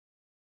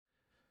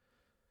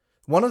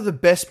one of the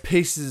best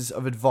pieces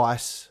of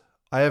advice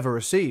I ever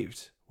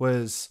received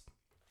was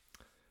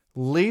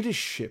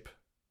leadership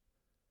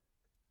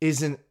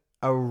isn't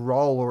a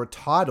role or a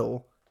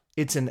title,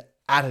 it's an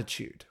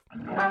attitude.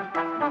 Hey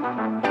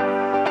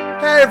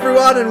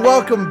everyone, and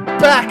welcome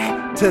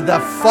back to the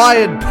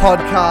Fired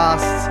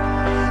Podcast.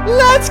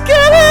 Let's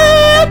get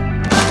it!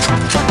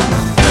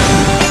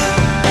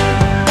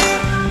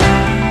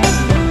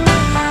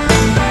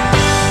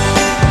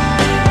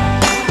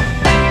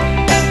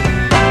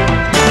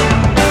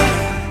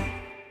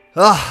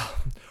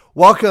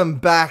 Welcome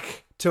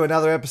back to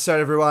another episode,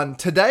 everyone.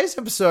 Today's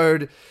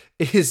episode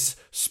is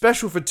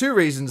special for two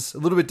reasons, a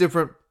little bit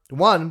different.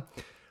 One,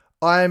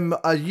 I'm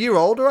a year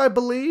older, I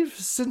believe,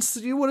 since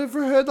you would have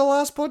heard the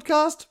last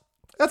podcast.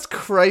 That's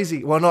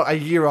crazy. Well, not a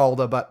year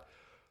older, but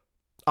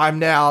I'm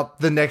now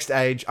the next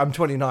age. I'm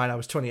 29, I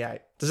was 28.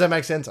 Does that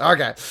make sense?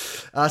 Okay.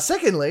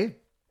 Secondly,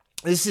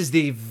 this is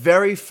the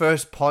very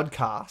first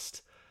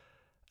podcast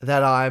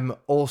that I'm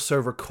also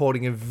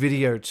recording a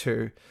video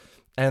to.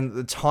 And at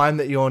the time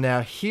that you're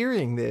now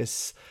hearing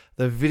this,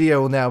 the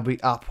video will now be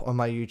up on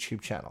my YouTube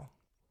channel.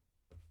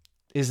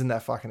 Isn't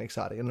that fucking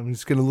exciting? And I'm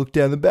just going to look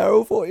down the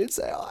barrel for you and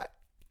say hi.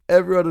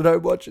 Everyone at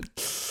home watching.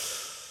 It'd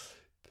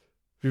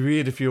be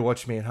weird if you were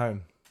watching me at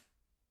home.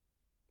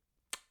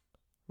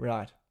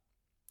 Right.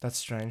 That's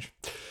strange.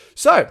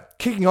 So,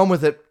 kicking on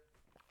with it.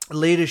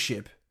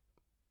 Leadership.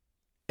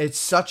 It's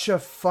such a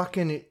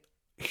fucking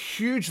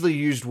hugely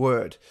used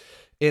word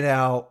in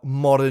our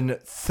modern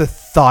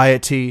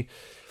society.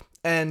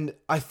 And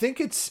I think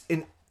it's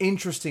an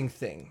interesting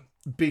thing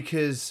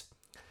because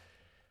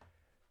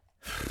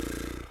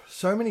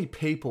so many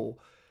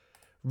people,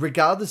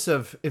 regardless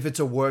of if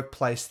it's a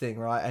workplace thing,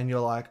 right? And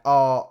you're like,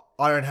 oh,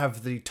 I don't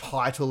have the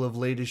title of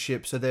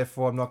leadership, so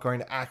therefore I'm not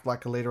going to act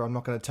like a leader. I'm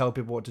not going to tell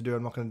people what to do.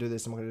 I'm not going to do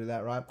this. I'm not going to do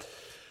that, right?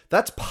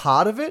 That's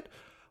part of it.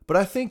 But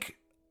I think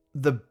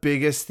the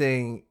biggest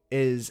thing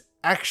is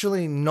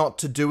actually not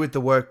to do with the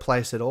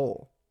workplace at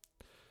all.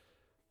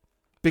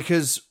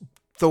 Because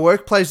the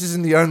workplace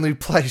isn't the only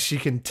place you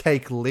can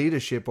take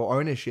leadership or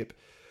ownership.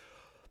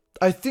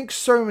 I think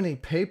so many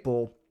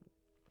people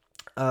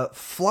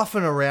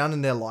fluffing around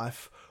in their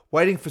life,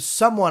 waiting for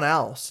someone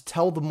else to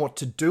tell them what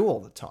to do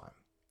all the time.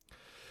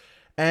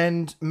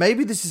 And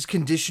maybe this is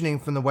conditioning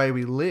from the way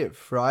we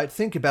live, right?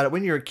 Think about it.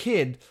 When you're a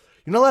kid,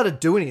 you're not allowed to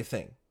do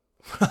anything,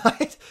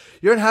 right?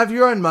 You don't have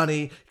your own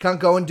money. You can't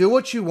go and do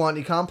what you want.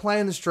 You can't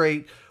play in the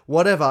street,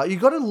 whatever. You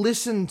got to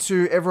listen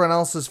to everyone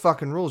else's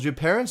fucking rules. Your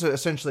parents are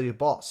essentially your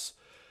boss.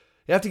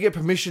 You have to get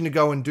permission to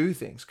go and do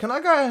things. Can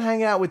I go and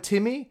hang out with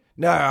Timmy?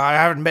 No, I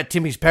haven't met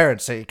Timmy's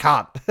parents, so you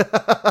can't.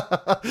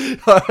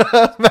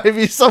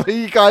 Maybe some of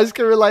you guys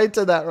can relate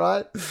to that,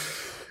 right?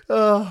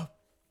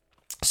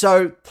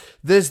 So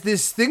there's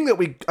this thing that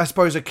we, I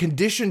suppose, are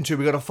conditioned to.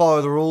 We got to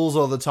follow the rules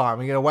all the time.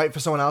 We got to wait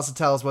for someone else to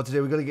tell us what to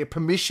do. We got to get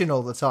permission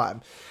all the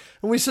time.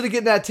 And we sort of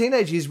get in our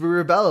teenage years, we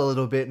rebel a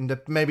little bit, and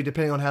maybe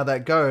depending on how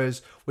that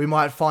goes, we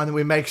might find that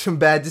we make some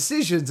bad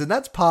decisions, and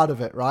that's part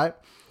of it, right?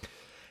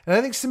 And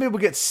I think some people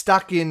get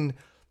stuck in,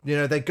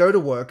 they go to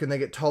work and they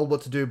get told what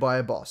to do by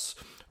a boss,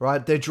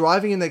 right? They're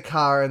driving in their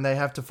car and they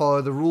have to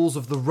follow the rules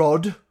of the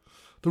road,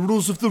 the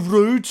rules of the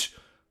road,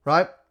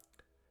 right?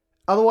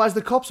 Otherwise,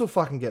 the cops will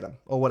fucking get them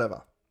or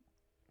whatever.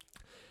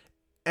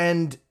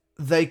 And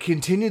they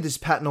continue this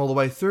pattern all the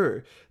way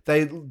through.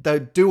 They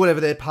do whatever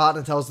their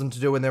partner tells them to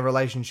do in their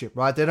relationship,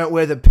 right? They don't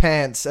wear the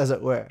pants, as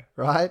it were,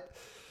 right?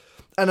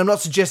 And I'm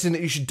not suggesting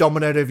that you should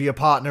dominate over your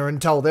partner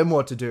and tell them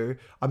what to do.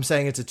 I'm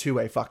saying it's a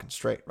two-way fucking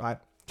street, right?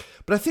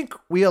 But I think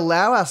we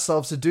allow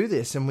ourselves to do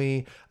this, and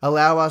we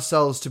allow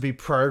ourselves to be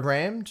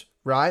programmed,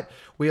 right?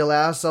 We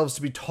allow ourselves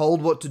to be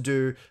told what to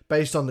do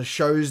based on the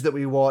shows that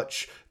we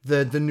watch,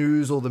 the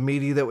news or the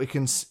media that we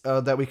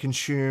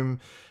consume,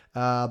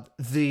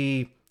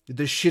 the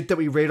shit that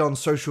we read on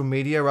social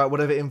media, right?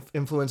 Whatever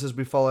influencers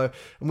we follow.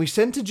 And we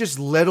tend to just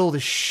let all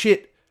the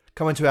shit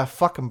come into our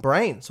fucking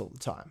brains all the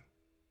time.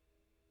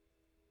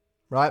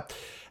 Right?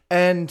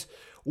 And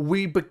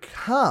we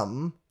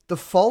become the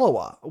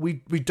follower. We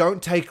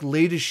don't take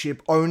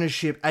leadership,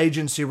 ownership,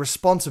 agency,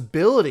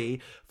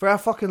 responsibility for our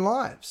fucking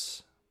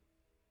lives.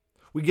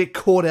 We get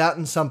caught out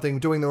in something,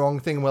 doing the wrong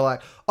thing, and we're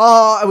like,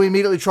 and we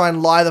immediately try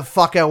and lie the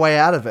fuck our way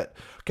out of it.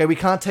 Okay, we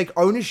can't take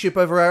ownership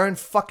over our own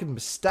fucking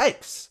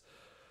mistakes.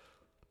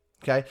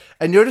 Okay,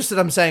 and notice that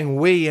I'm saying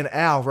we and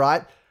our,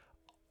 right?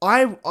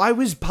 I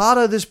was part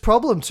of this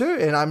problem too,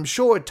 and I'm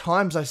sure at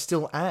times I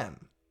still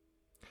am.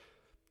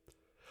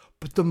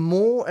 But the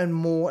more and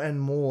more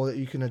and more that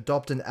you can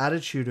adopt an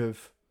attitude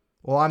of,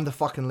 well, I'm the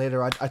fucking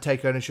leader, I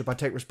take ownership, I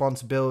take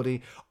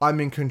responsibility,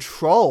 I'm in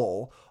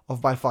control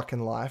of my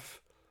fucking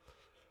life,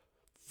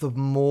 the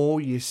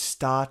more you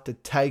start to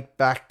take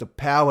back the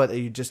power that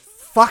you just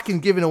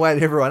fucking given away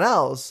to everyone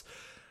else,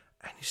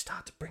 and you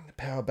start to bring the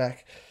power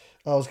back.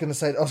 I was going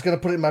to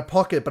put it in my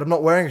pocket, but I'm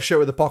not wearing a shirt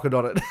with a pocket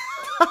on it.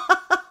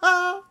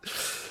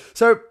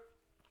 So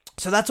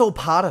that's all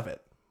part of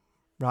it,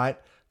 right?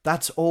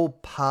 That's all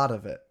part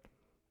of it.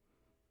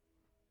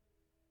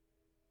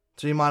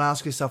 So you might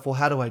ask yourself, well,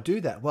 how do I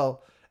do that?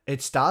 Well,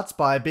 It starts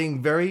by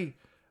being very,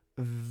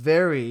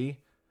 very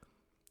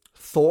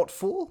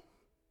thoughtful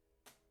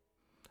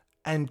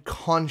and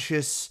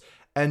conscious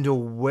and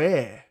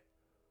aware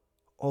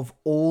of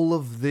all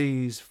of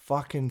these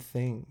fucking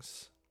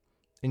things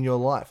in your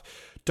life.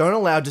 Don't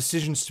allow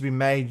decisions to be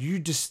made. You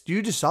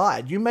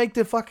decide. You make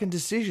the fucking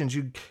decisions.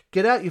 You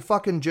get out your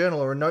fucking journal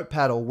or a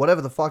notepad or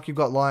whatever the fuck you've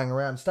got lying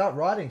around. Start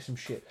writing some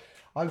shit.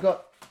 I've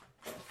got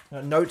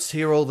notes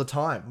here all the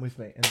time with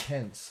me and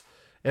pens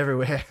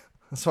everywhere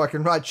so I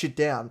can write shit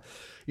down.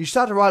 You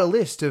start to write a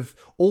list of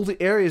all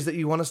the areas that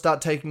you want to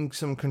start taking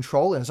some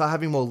control in, start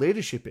having more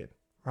leadership in,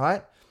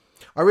 right?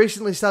 I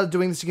recently started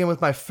doing this again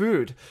with my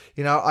food.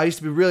 You know, I used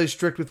to be really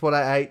strict with what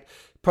I ate,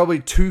 probably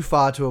too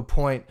far to a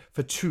point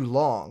for too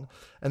long.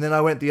 And then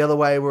I went the other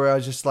way where I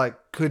was just like,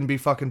 couldn't be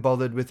fucking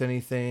bothered with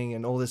anything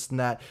and all this and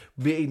that.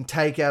 Be eating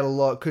takeout a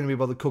lot, couldn't be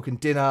bothered cooking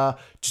dinner,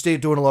 just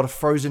doing a lot of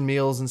frozen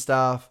meals and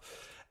stuff.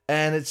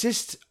 And it's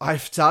just, I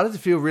started to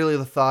feel really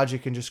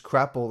lethargic and just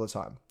crap all the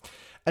time.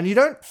 And you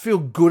don't feel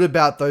good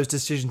about those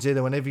decisions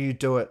either whenever you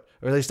do it.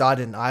 Or at least I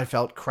didn't. I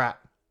felt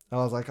crap. I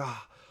was like,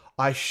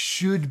 I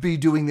should be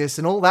doing this.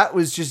 And all that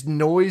was just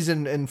noise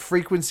and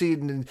frequency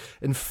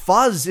and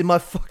fuzz in my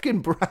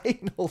fucking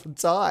brain all the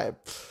time.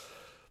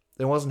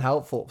 It wasn't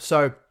helpful.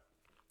 So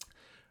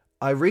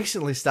I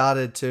recently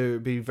started to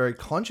be very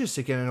conscious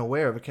again and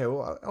aware of, okay,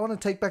 well, I want to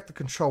take back the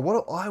control.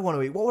 What do I want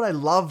to eat? What would I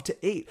love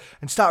to eat?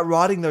 And start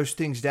writing those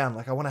things down.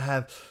 Like I want to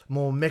have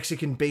more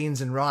Mexican beans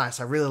and rice.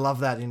 I really love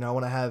that. You know, I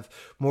want to have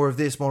more of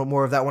this,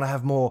 more of that. I want to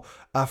have more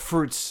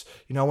fruits.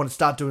 You know, I want to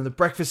start doing the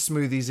breakfast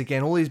smoothies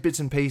again, all these bits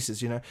and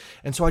pieces, you know.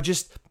 And so I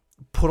just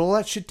put all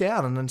that shit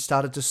down and then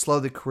started to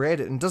slowly create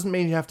it. And it doesn't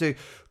mean you have to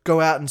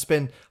go out and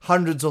spend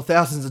hundreds or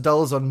thousands of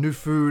dollars on new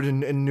food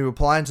and new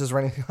appliances or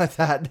anything like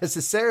that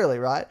necessarily,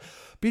 right?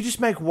 But you just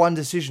make one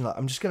decision. Like,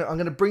 I'm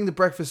gonna bring the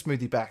breakfast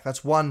smoothie back.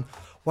 That's one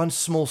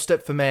small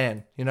step for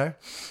man, you know?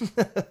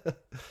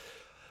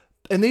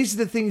 And these are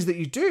the things that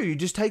you do. You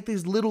just take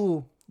these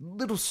little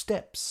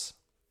steps.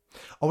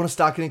 I want to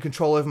start getting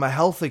control over my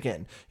health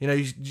again. You know,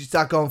 you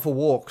start going for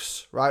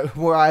walks, right?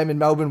 Where I am in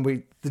Melbourne,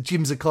 the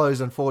gyms are closed,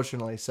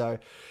 unfortunately. So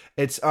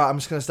it's, I'm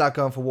just going to start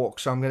going for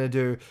walks. So I'm going to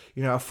do,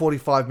 you know, a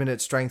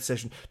 45-minute strength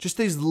session. Just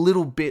these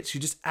little bits.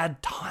 You just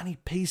add tiny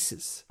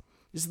pieces,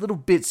 just little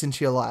bits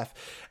into your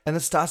life. And it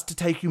starts to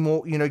take you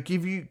more, you know,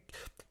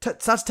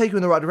 starts to take you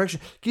in the right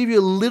direction, give you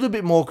a little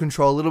bit more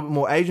control, a little bit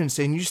more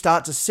agency, and you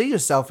start to see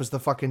yourself as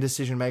the fucking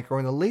decision maker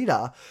and the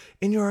leader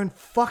in your own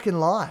fucking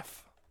life.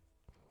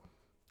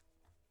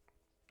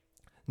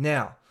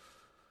 Now,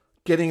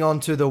 getting on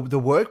to the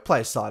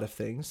workplace side of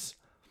things,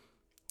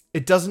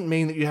 it doesn't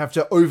mean that you have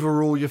to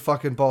overrule your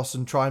fucking boss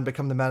and try and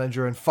become the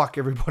manager and fuck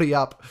everybody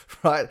up,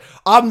 right?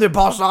 I'm the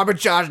boss, I'm in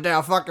charge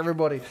now, fuck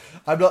everybody.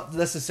 I'm not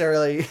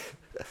necessarily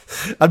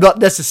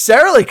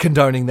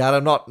condoning that.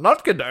 I'm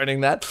not condoning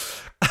that.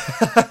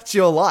 It's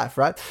your life,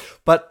 right?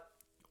 But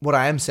what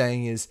I am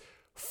saying is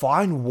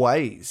find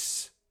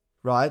ways,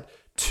 right,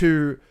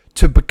 to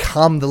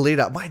become the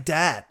leader. My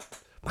dad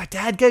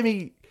gave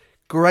me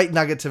great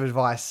nuggets of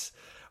advice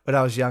when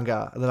I was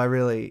younger that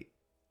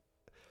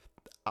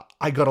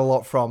I got a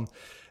lot from.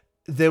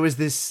 There was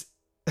this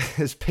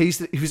piece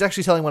that he was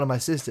actually telling one of my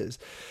sisters.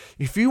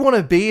 If you want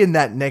to be in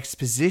that next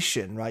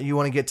position, right, you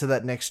want to get to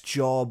that next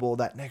job or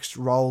that next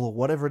role or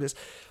whatever it is,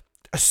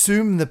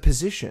 assume the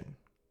position,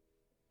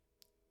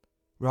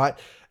 right?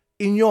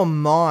 In your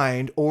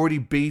mind, already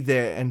be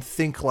there and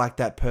think like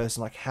that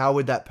person. Like, how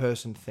would that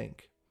person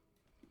think?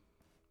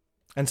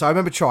 And so I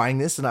remember trying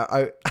this, and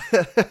I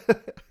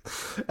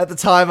at the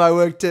time I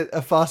worked at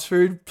a fast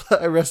food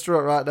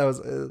restaurant, right?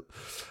 And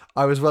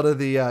I was one of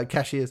the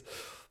cashiers,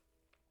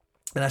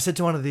 and I said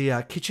to one of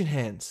the kitchen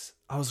hands,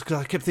 because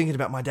I kept thinking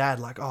about my dad,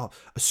 like,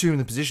 assume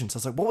the position. So I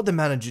was like, what would the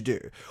manager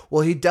do?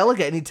 Well, he'd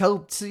delegate and he'd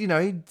tell, you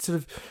know, he'd sort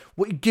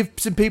of give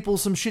some people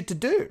some shit to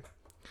do.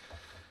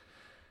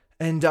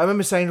 And I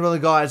remember saying to one of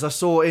the guys I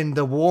saw in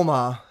the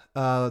Walmart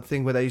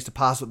thing where they used to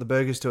pass with the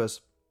burgers to us,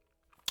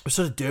 it was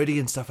sort of dirty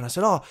and stuff. And I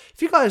said,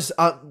 if you guys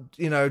aren't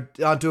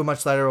doing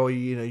much later, or,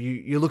 you know,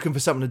 you're looking for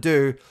something to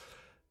do,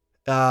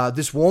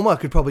 this Walmart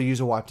could probably use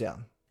a wipe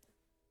down.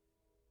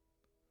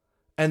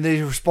 And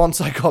the response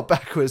I got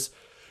back was,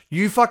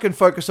 you fucking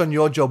focus on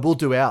your job, we'll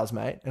do ours,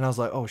 mate. And I was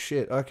like, oh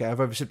shit, okay,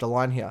 I've overstepped a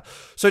line here.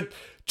 So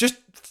just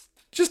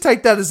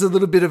take that as a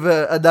little bit of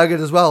a nugget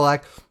as well.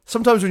 Like,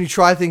 sometimes when you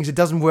try things, it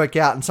doesn't work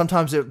out, and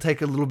sometimes it'll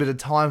take a little bit of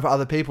time for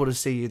other people to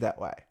see you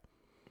that way.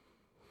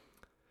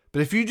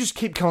 But if you just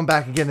keep coming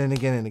back again and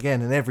again and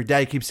again, and every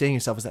day keep seeing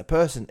yourself as that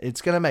person,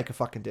 it's going to make a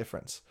fucking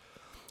difference.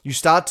 You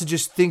start to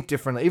just think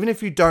differently, even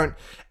if you don't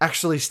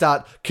actually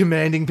start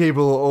commanding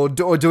people or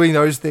doing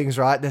those things,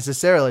 right,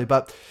 necessarily.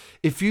 But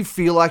if you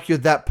feel like you're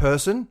that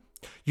person,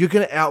 you're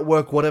going to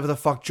outwork whatever the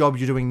fuck job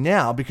you're doing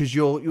now, because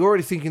you're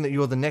already thinking that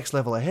you're the next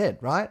level ahead,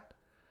 right?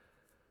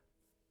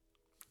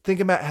 think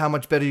about how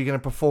much better you're going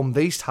to perform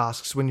these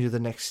tasks when you're the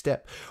next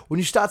step. When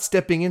you start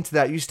stepping into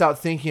that, you start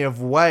thinking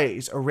of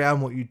ways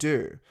around what you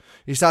do.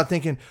 You start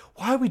thinking,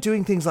 why are we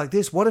doing things like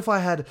this? What if I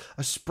had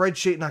a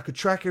spreadsheet and I could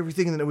track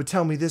everything and then it would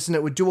tell me this and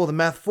it would do all the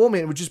math for me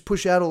and it would just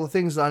push out all the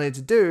things that I need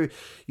to do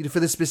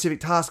for this specific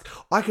task?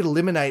 I could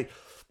eliminate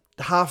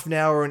half an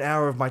hour or an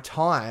hour of my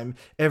time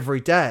every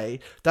day.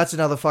 That's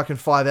another fucking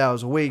 5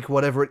 hours a week,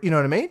 whatever. You know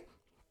what I mean?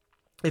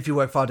 If you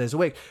work 5 days a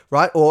week,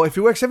 right? Or if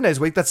you work 7 days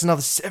a week, that's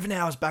another 7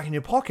 hours back in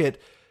your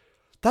pocket.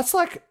 That's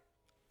like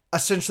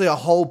essentially a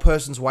whole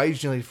person's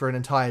wage nearly for an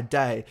entire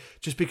day,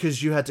 just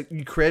because you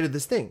created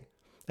this thing.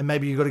 And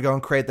maybe you got to go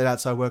and create that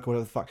outside work or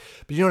whatever the fuck.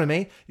 But you know what I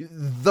mean?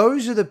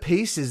 Those are the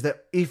pieces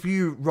that if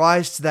you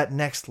rise to that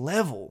next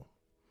level,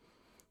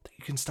 that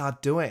you can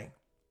start doing.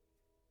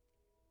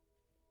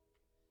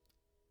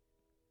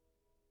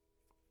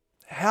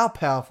 How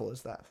powerful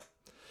is that?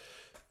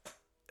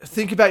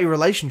 Think about your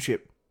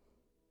relationship.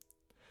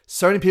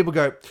 So many people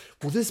go,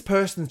 well, this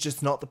person's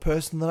just not the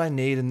person that I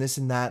need and this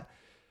and that.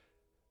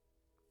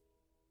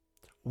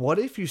 What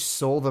if you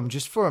saw them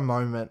just for a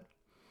moment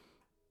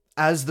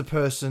as the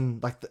person,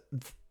 like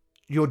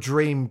your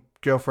dream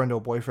girlfriend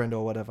or boyfriend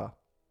or whatever?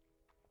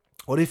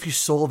 What if you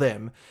saw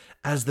them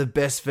as the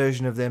best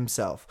version of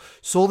themselves?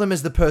 Saw them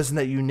as the person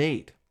that you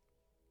need?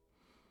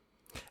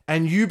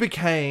 And you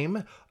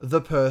became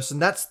the person,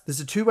 there's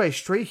a two-way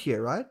street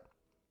here, right?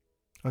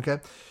 Okay.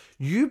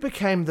 You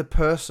became the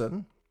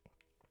person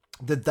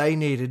that they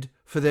needed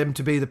for them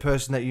to be the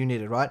person that you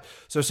needed, right?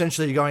 So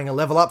essentially you're going a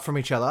level up from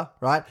each other,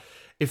 right?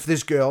 If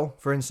this girl,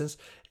 for instance,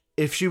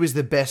 if she was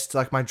the best,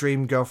 like my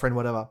dream girlfriend,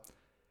 whatever,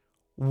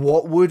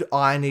 what would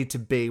I need to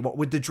be? What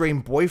would the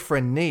dream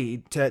boyfriend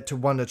need to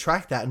want to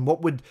attract that? And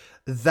what would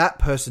that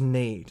person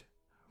need,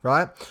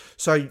 right?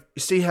 So you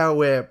see how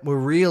we're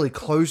really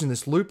closing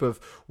this loop of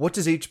what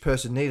does each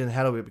person need and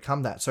how do we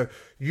become that? So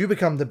you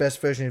become the best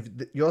version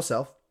of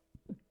yourself,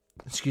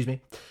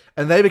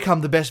 and they become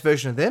the best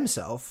version of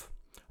themselves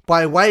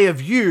by way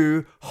of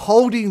you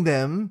holding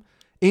them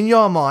in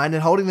your mind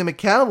and holding them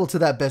accountable to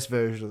that best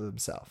version of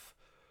themselves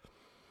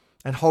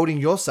and holding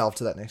yourself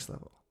to that next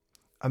level.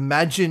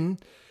 Imagine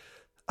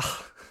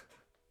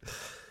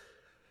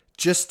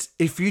just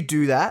if you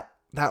do that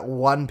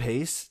one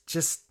piece,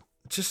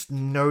 just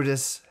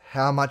notice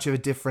how much of a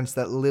difference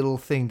that little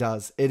thing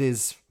does. It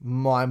is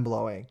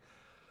mind-blowing.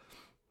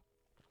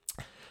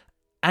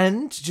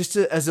 And just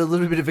as a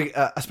little bit of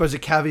I suppose a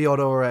caveat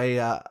or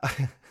a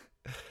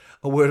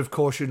word of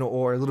caution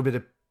or a little bit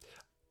of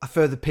a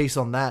further piece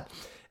on that,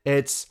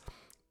 it's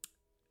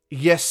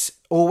yes,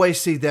 always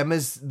see them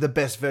as the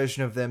best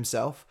version of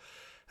themselves,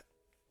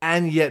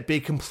 and yet be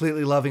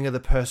completely loving of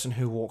the person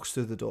who walks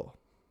through the door.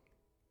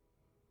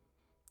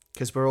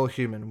 Because we're all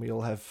human, we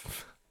all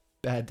have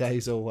bad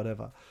days or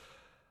whatever,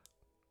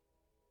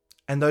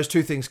 and those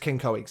two things can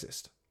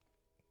coexist.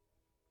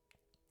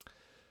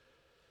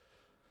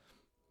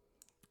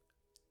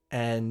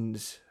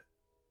 And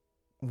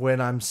when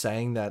I'm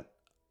saying that,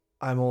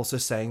 I'm also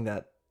saying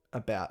that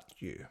about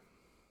you.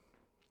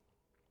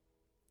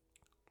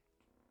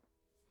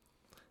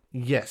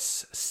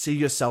 Yes, see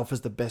yourself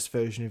as the best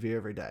version of you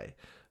every day,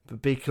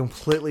 but be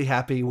completely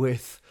happy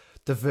with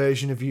the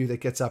version of you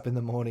that gets up in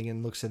the morning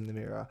and looks in the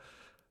mirror.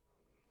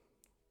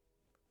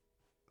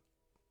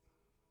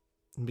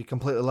 And be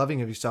completely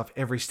loving of yourself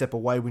every step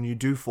away when you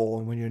do fall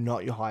and when you're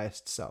not your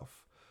highest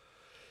self.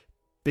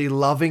 Be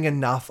loving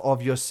enough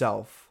of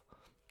yourself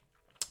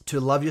to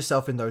love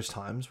yourself in those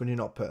times when you're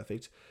not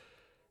perfect,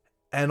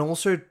 and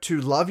also to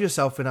love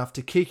yourself enough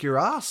to kick your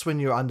ass when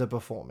you're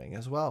underperforming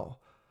as well.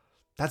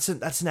 That's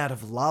an out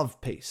of love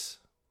piece,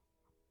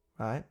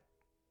 right?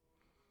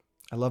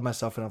 I love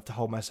myself enough to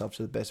hold myself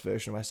to the best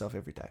version of myself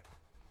every day.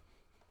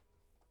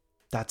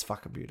 That's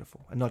fucking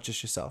beautiful. And not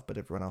just yourself, but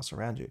everyone else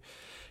around you.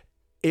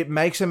 It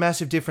makes a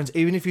massive difference,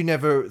 even if you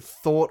never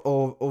thought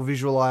or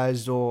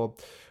visualized or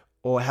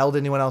held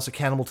anyone else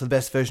accountable to the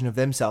best version of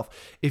themselves.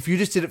 If you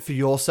just did it for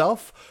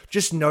yourself,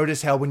 just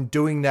notice how when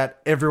doing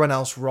that, everyone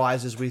else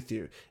rises with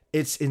you.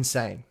 It's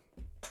insane.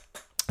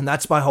 And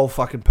that's my whole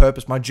fucking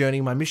purpose, my journey,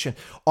 my mission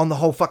on the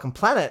whole fucking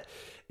planet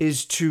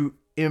is to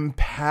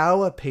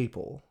empower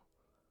people,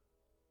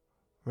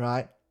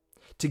 right?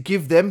 To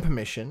give them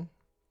permission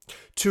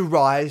to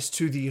rise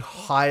to the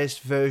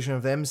highest version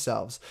of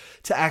themselves,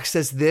 to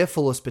access their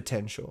fullest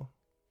potential.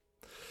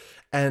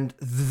 And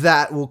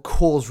that will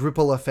cause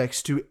ripple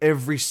effects to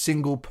every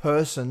single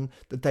person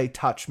that they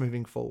touch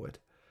moving forward.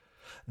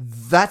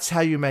 That's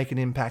how you make an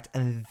impact,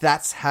 and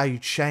that's how you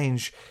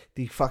change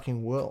the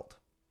fucking world.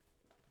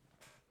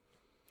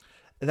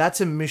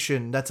 That's a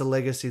mission, that's a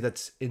legacy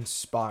that's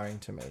inspiring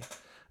to me.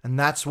 And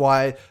that's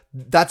why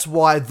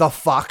the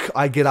fuck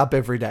I get up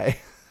every day.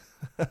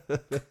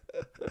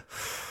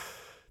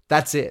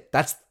 That's it.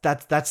 That's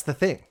the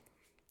thing.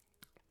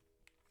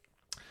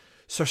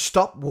 So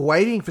stop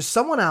waiting for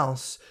someone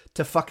else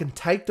to fucking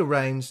take the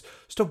reins.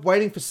 Stop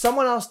waiting for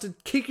someone else to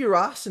kick your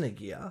ass in a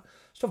gear.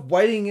 Stop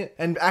waiting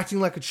and acting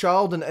like a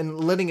child and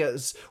letting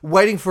us,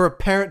 waiting for a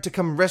parent to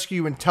come rescue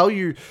you and tell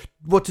you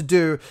what to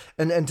do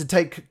and to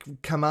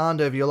take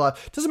command over your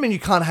life. It doesn't mean you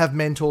can't have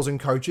mentors and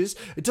coaches.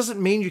 It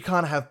doesn't mean you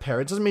can't have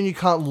parents. It doesn't mean you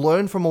can't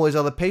learn from all these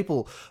other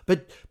people.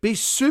 But be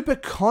super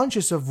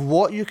conscious of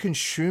what you're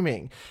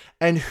consuming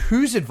and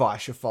whose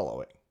advice you're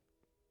following.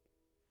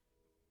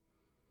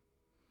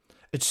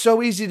 It's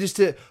so easy just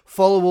to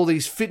follow all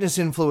these fitness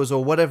influencers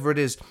or whatever it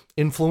is.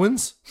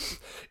 Influencers.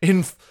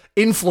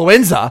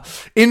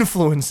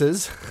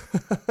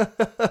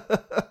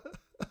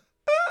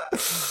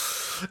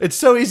 It's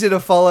so easy to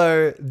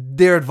follow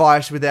their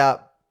advice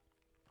without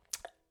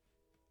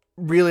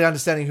really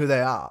understanding who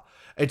they are.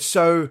 It's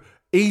so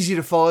easy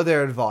to follow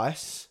their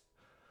advice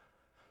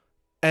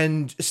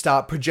and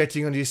start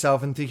projecting onto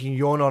yourself and thinking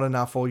you're not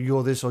enough or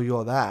you're this or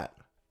you're that.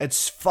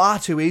 It's far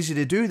too easy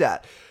to do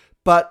that.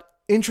 But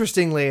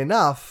interestingly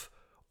enough,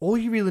 all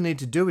you really need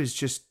to do is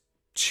just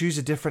choose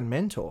a different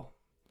mentor.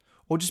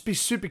 Or just be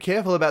super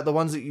careful about the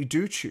ones that you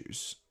do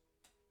choose.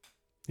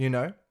 You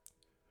know?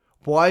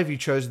 Why have you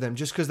chosen them?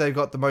 Just because they've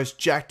got the most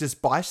jackedest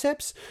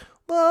biceps?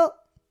 Well,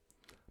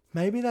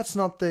 maybe that's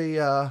not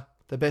the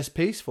best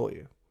piece for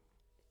you.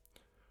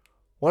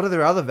 What are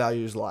their other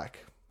values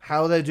like?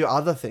 How do they do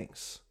other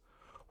things?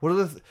 What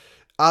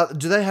are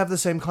do they have the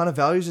same kind of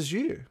values as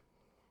you do?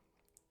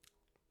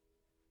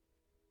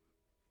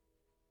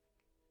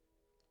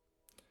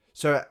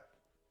 So,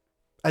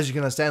 as you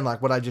can understand,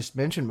 like what I just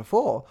mentioned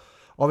before,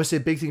 obviously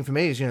a big thing for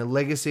me is,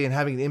 legacy and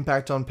having an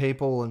impact on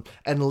people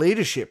and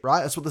leadership,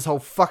 right? That's what this whole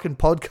fucking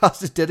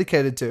podcast is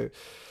dedicated to.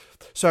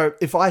 So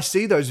if I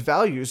see those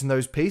values and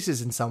those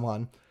pieces in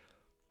someone,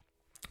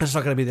 it's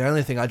not going to be the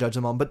only thing I judge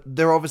them on, but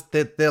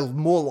they're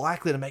more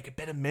likely to make a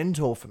better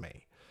mentor for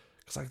me.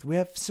 Because like we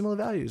have similar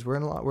values, we're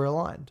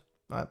aligned,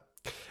 right?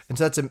 And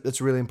so that's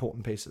a really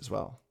important piece as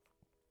well.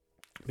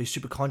 Be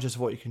super conscious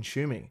of what you're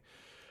consuming.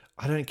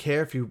 I don't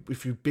care if you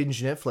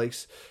binge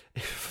Netflix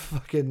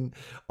fucking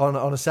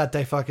on a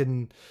Saturday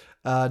fucking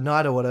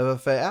night or whatever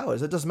for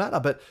hours. It doesn't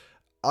matter. But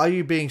are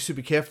you being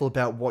super careful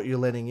about what you're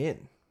letting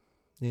in?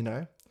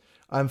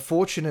 I'm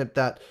fortunate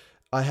that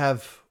I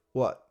have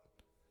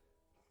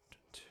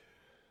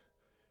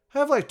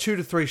like 2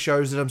 to 3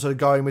 shows that I'm sort of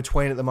going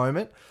between at the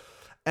moment.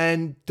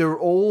 And they're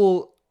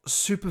all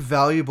super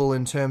valuable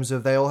in terms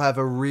of they all have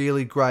a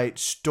really great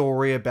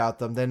story about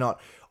them. They're not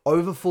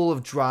overfull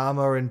of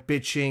drama and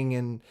bitching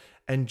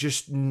and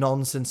just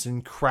nonsense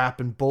and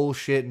crap and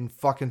bullshit and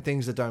fucking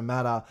things that don't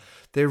matter.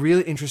 They're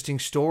really interesting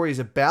stories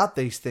about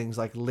these things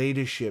like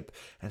leadership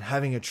and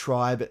having a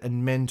tribe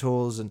and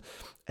mentors and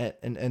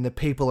the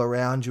people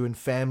around you and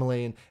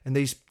family and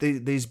these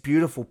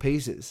beautiful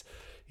pieces,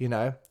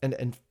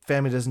 and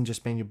family doesn't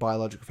just mean your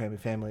biological family.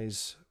 Family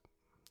is,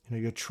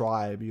 your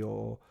tribe,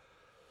 your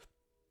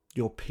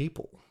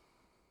people.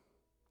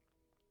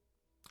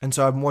 And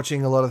so I'm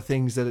watching a lot of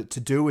things that are to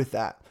do with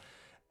that.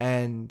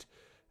 And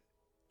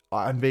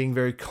I'm being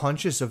very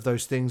conscious of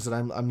those things that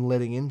I'm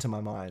letting into my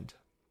mind.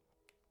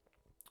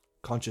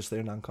 Consciously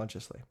and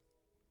unconsciously.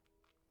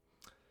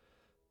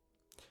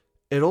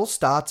 It all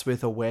starts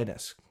with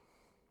awareness.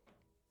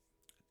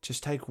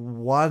 Just take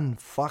one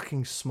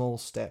fucking small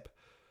step.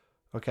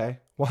 Okay?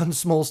 One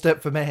small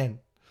step for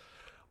man.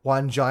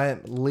 One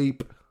giant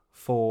leap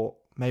for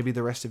maybe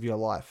the rest of your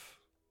life.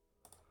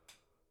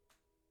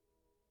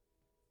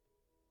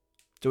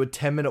 Do a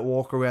 10-minute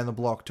walk around the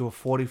block. Do a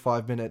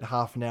 45-minute,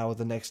 half an hour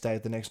the next day,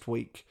 the next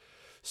week.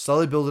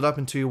 Slowly build it up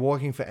until you're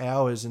walking for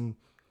hours and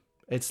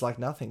it's like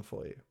nothing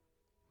for you.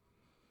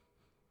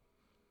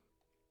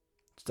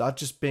 Start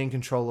just being in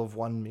control of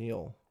one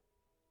meal.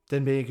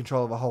 Then be in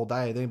control of a whole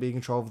day. Then be in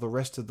control of the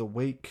rest of the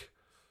week.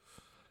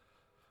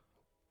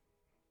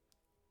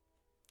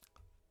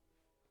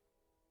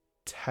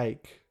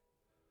 Take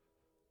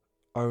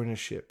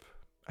ownership,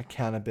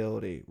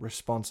 accountability,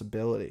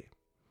 responsibility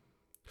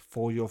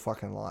for your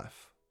fucking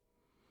life.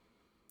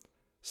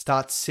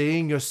 Start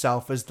seeing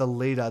yourself as the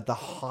leader, the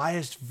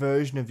highest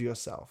version of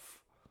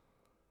yourself.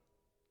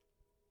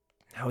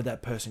 How would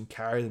that person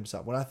carry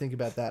themselves? When I think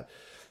about that,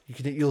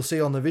 you'll see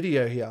on the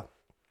video here.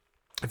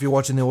 If you're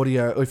watching the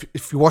audio, or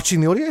if you're watching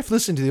the audio, if you're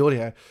listening to the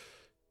audio,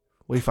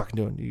 what are you fucking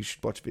doing? You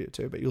should watch the video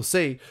too. But you'll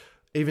see,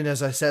 even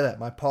as I say that,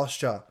 my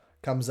posture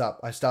comes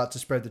up. I start to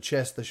spread the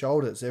chest, the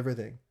shoulders,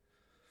 everything.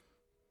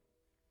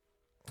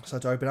 I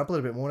start to open up a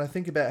little bit more. When I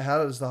think about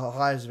how does the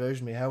highest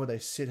version of me, how would they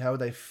sit? How would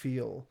they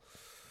feel?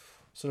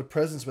 Sort of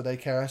presence would they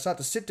carry? I start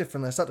to sit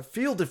differently. I start to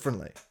feel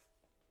differently.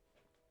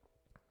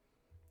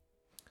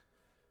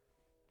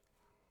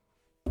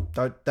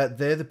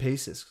 They're the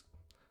pieces.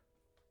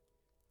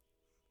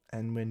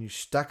 And when you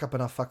stack up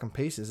enough fucking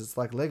pieces, it's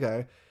like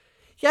Lego.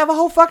 You have a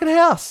whole fucking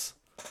house.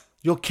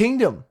 Your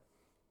kingdom.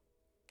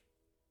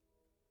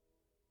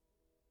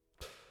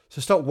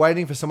 So stop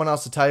waiting for someone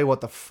else to tell you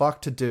what the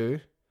fuck to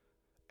do.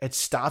 It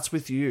starts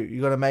with you.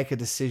 You got to make a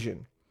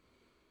decision.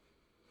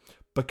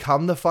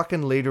 Become the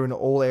fucking leader in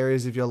all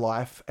areas of your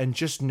life and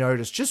just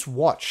notice, just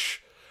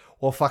watch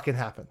what fucking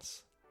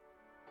happens.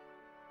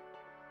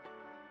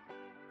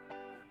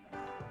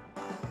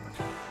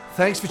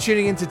 thanks for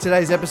tuning into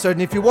today's episode.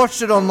 And if you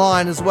watched it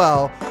online as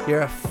well,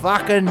 you're a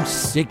fucking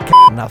sick c***,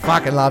 and I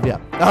fucking love you.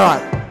 All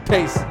right,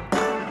 peace.